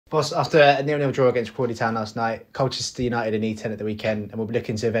Boss, after a 0-0 draw against Crawley Town last night, Colchester United and E10 at the weekend, and we'll be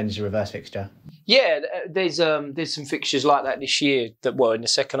looking to avenge the reverse fixture. Yeah, there's some fixtures like that this year that, well, in the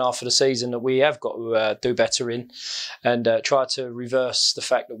second half of the season that we have got to do better in, and try to reverse the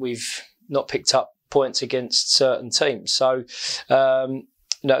fact that we've not picked up points against certain teams. So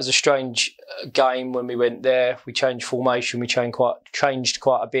that was a strange game when we went there. We changed formation. We changed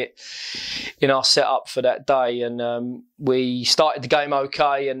quite a bit in our setup for that day, and we started the game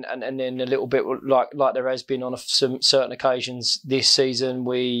okay, and then a little bit like there has been on some certain occasions this season,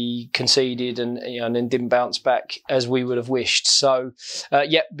 we conceded and then didn't bounce back as we would have wished. So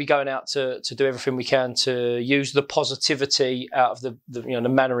be going out to do everything we can to use the positivity out of the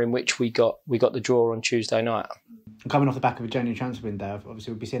manner in which we got the draw on Tuesday night. Coming off the back of a January transfer window,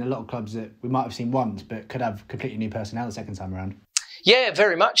 obviously we'll be seeing a lot of clubs that we might have seen once, but could have completely new personnel the second time around. Yeah,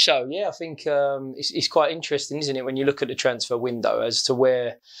 very much so. Yeah, I think it's quite interesting, isn't it, when you look at the transfer window as to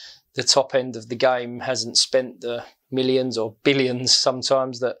where the top end of the game hasn't spent the millions or billions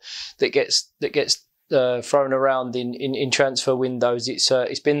sometimes that gets thrown around in transfer windows.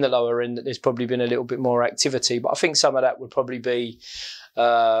 It's been the lower end that there's probably been a little bit more activity, but I think some of that would probably be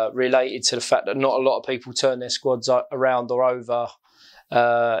related to the fact that not a lot of people turn their squads around or over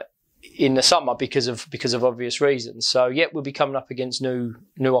in the summer because of obvious reasons. So we'll be coming up against new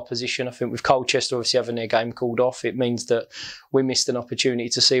opposition. I think with Colchester obviously having their game called off, it means that we missed an opportunity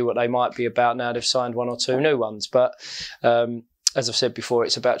to see what they might be about. Now they've signed one or two new ones, but as I've said before,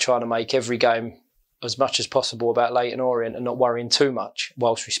 it's about trying to make every game as much as possible about Leyton Orient and not worrying too much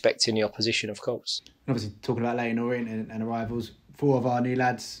whilst respecting the opposition, of course. Obviously, talking about Leyton Orient and arrivals, 4 of our new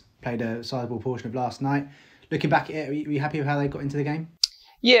lads played a sizable portion of last night. Looking back at it, are you happy with how they got into the game?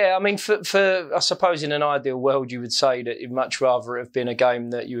 Yeah, I mean, for I suppose in an ideal world, you would say that you'd much rather it have been a game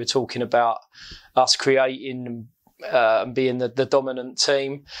that you were talking about us creating and being the dominant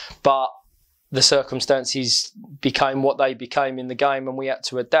team, but the circumstances became what they became in the game and we had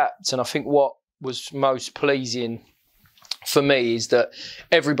to adapt. And I think what was most pleasing for me is that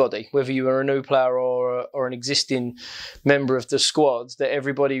everybody, whether you were a new player or an existing member of the squad, that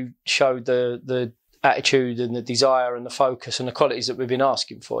everybody showed the attitude and the desire and the focus and the qualities that we've been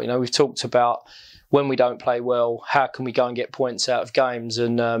asking for. We've talked about when we don't play well, how can we go and get points out of games?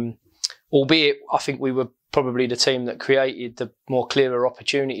 And albeit I think we were probably the team that created the more clearer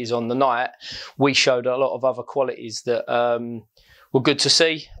opportunities on the night, we showed a lot of other qualities that were good to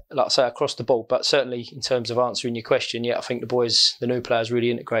see, like I say, across the ball. But certainly in terms of answering your question, I think the new players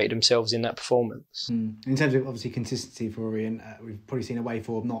really integrated themselves in that performance. In terms of obviously consistency for Orient, we've probably seen away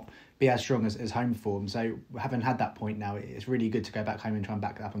form not be as strong as home form. So having had that point now, it's really good to go back home and try and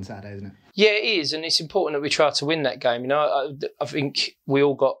back it up on Saturday, isn't it? Yeah, it is, and it's important that we try to win that game. I think we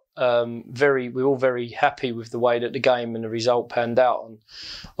all got we were all very happy with the way that the game and the result panned out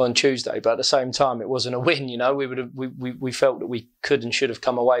on Tuesday. But at the same time, it wasn't a win. We felt that we could and should have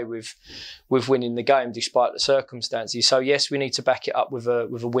come away with winning the game despite the circumstances. So yes, we need to back it up with a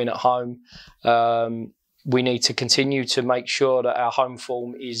win at home. We need to continue to make sure that our home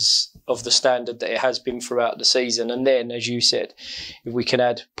form is of the standard that it has been throughout the season. And then, as you said, if we can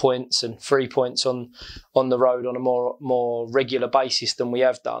add points and 3 points on the road on a more regular basis than we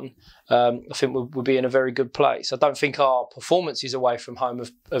have done, I think we'll be in a very good place. I don't think our performances away from home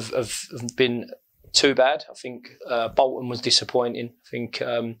have been too bad. I think Bolton was disappointing. I think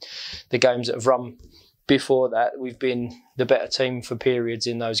the games that have run before that, we've been the better team for periods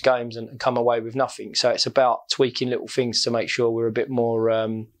in those games and come away with nothing. So it's about tweaking little things to make sure we're a bit more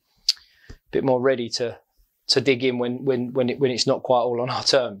ready to dig in when it's not quite all on our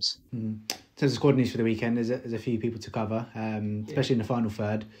terms. In terms of squad news for the weekend, there's a few people to cover, especially in the final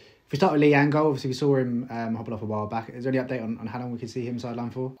third. If we start with Lee Angol, obviously we saw him hobble off a while back. Is there any update on how long we could see him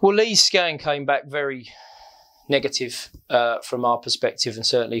sidelined for? Well, Lee's scan came back very negative from our perspective and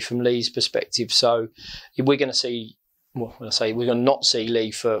certainly from Lee's perspective. So we're going to see, we're going to not see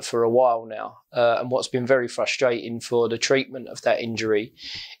Lee for a while now. And what's been very frustrating for the treatment of that injury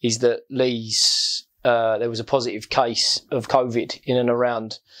is that Lee's there was a positive case of COVID in and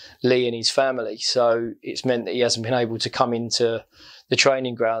around Lee and his family. So it's meant that he hasn't been able to come into the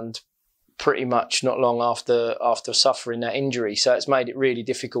training ground pretty much not long after suffering that injury. So it's made it really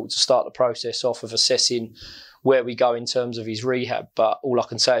difficult to start the process off of assessing where we go in terms of his rehab. But all I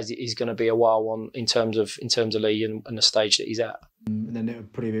can say is it is going to be a while in terms of Lee and the stage that he's at. And then it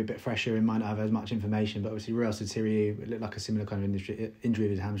would probably be a bit fresher. It might not have as much information, but obviously Real Satiri, it looked like a similar kind of injury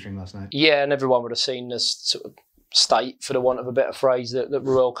with his hamstring last night. Yeah, and everyone would have seen this sort of state, for the want of a better phrase, that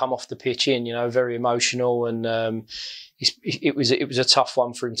Ruel come off the pitch in, very emotional, and it was a tough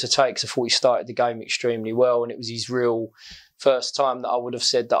one for him to take, because I thought he started the game extremely well, and it was his real first time that I would have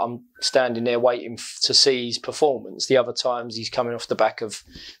said that I'm standing there waiting to see his performance. The other times he's coming off the back of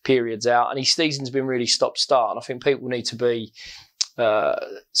periods out, and his season's been really stop-start. And I think people need to be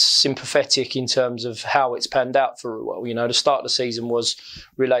sympathetic in terms of how it's panned out for Ruel. You know, the start of the season was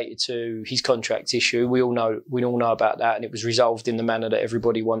related to his contract issue. We all know about that, and it was resolved in the manner that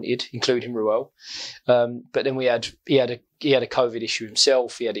everybody wanted, including Ruel. But then he had a COVID issue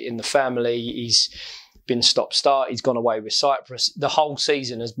himself. He had it in the family. He's been stop-start. He's gone away with Cyprus. The whole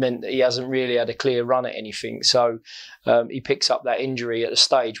season has meant that he hasn't really had a clear run at anything. So he picks up that injury at a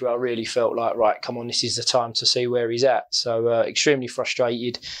stage where I really felt like, right, come on, this is the time to see where he's at. So extremely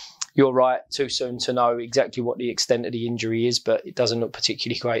frustrated. You're right, too soon to know exactly what the extent of the injury is, but it doesn't look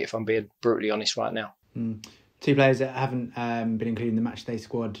particularly great, if I'm being brutally honest right now. Two players that haven't been included in the matchday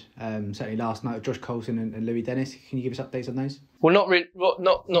squad, certainly last night, Josh Coulson and Louis Dennis. Can you give us updates on those? Well,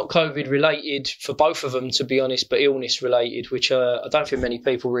 not COVID related for both of them, to be honest, but illness related, which I don't think many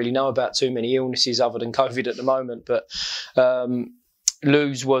people really know about too many illnesses other than COVID at the moment. But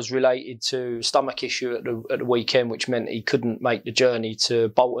Lou's was related to a stomach issue at the weekend, which meant he couldn't make the journey to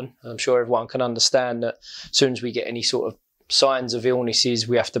Bolton. I'm sure everyone can understand that as soon as we get any sort of signs of illnesses,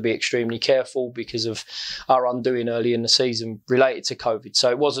 we have to be extremely careful because of our undoing early in the season related to COVID. So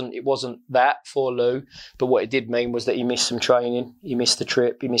it wasn't that for Lou, but what it did mean was that he missed some training, he missed the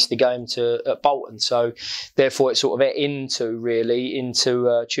trip, he missed the game at Bolton. So therefore it sort of ate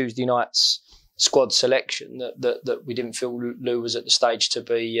into Tuesday night's squad selection that we didn't feel Lou was at the stage to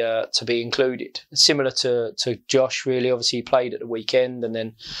be included. Similar to Josh, really. Obviously he played at the weekend and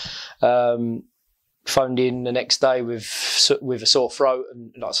then phoned in the next day with a sore throat,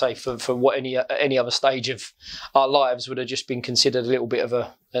 and like I say, for what any other stage of our lives would have just been considered a little bit of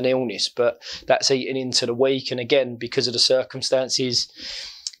an illness, but that's eaten into the week. And again, because of the circumstances,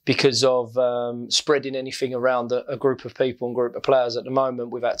 because of spreading anything around a group of people and group of players at the moment,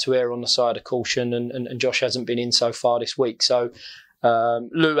 we've had to err on the side of caution, and Josh hasn't been in so far this week. So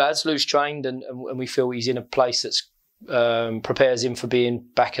Lou's trained, and we feel he's in a place that's prepares him for being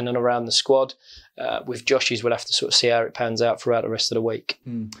back in and around the squad. With Josh's, we'll have to sort of see how it pans out throughout the rest of the week.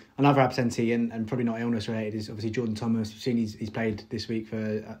 Another absentee, and probably not illness related, is obviously Jordan Thomas. We've seen he's played this week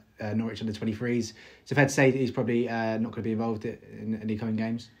for Norwich under 23s. So fair to say that he's probably not going to be involved in any coming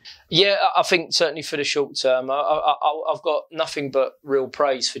games? Yeah, I think certainly for the short term. I've got nothing but real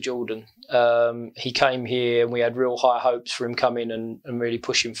praise for Jordan. He came here and we had real high hopes for him coming and really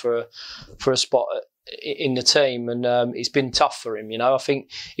pushing for a spot in the team, and it's been tough for him. You know, I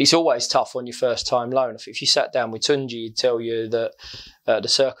think it's always tough on your first time loan. If you sat down with Tunji, he'd tell you that the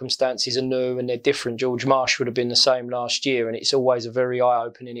circumstances are new and they're different. George Marsh would have been the same last year, and it's always a very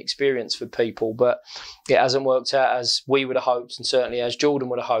eye-opening experience for people, but it hasn't worked out as we would have hoped, and certainly as Jordan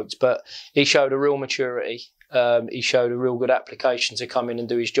would have hoped. But he showed a real maturity. He showed a real good application to come in and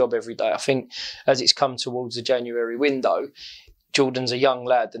do his job every day. I think as it's come towards the January window, Jordan's a young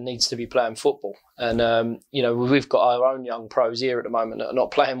lad that needs to be playing football. And, we've got our own young pros here at the moment that are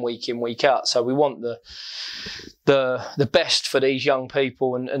not playing week in, week out. So we want the best for these young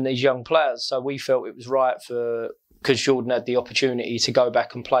people and these young players. So we felt it was right because Jordan had the opportunity to go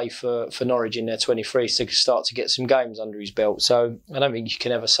back and play for Norwich in their 23s to start to get some games under his belt. So I don't think you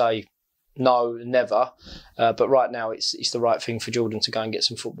can ever say no, never. But right now it's the right thing for Jordan to go and get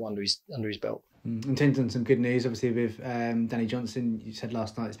some football under his belt. In terms of some good news, obviously with Danny Johnson, you said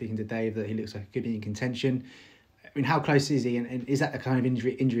last night speaking to Dave that he looks like he could be in contention. I mean, how close is he, and is that the kind of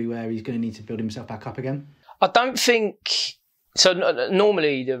injury where he's going to need to build himself back up again? I don't think so.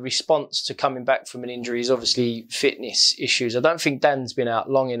 Normally, the response to coming back from an injury is obviously fitness issues. I don't think Dan's been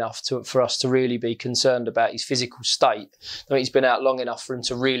out long enough for us to really be concerned about his physical state. I think he's been out long enough for him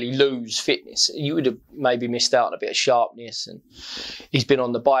to really lose fitness. You would have maybe missed out on a bit of sharpness, and he's been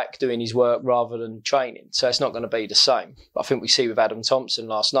on the bike doing his work rather than training. So it's not going to be the same. But I think we see with Adam Thompson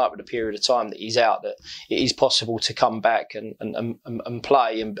last night, with the period of time that he's out, that it is possible to come back and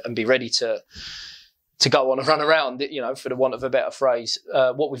play and be ready to go on and run around, for the want of a better phrase.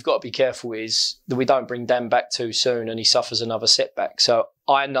 What we've got to be careful is that we don't bring Dan back too soon and he suffers another setback. So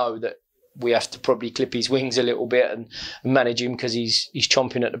I know that we have to probably clip his wings a little bit and manage him because he's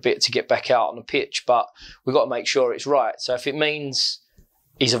chomping at the bit to get back out on the pitch. But we've got to make sure it's right. So if it means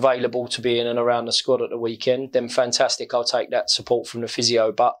he's available to be in and around the squad at the weekend, then fantastic. I'll take that support from the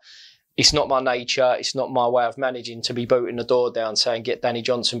physio. But it's not my nature, it's not my way of managing to be booting the door down saying get Danny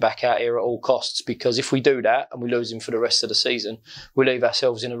Johnson back out here at all costs, because if we do that and we lose him for the rest of the season, we leave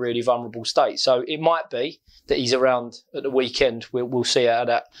ourselves in a really vulnerable state. So it might be that he's around at the weekend. We'll see how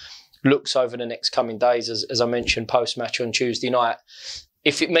that looks over the next coming days, as I mentioned, post-match on Tuesday night.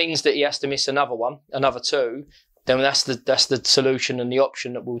 If it means that he has to miss another two, then that's the solution and the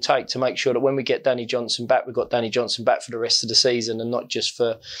option that we'll take to make sure that when we get Danny Johnson back, we've got Danny Johnson back for the rest of the season and not just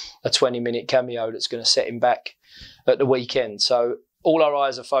for a 20-minute cameo that's going to set him back at the weekend. So all our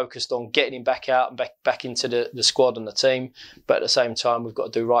eyes are focused on getting him back out and back into the squad and the team. But at the same time, we've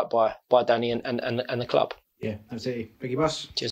got to do right by Danny and the club. Yeah, absolutely. Thank you, boss. Cheers.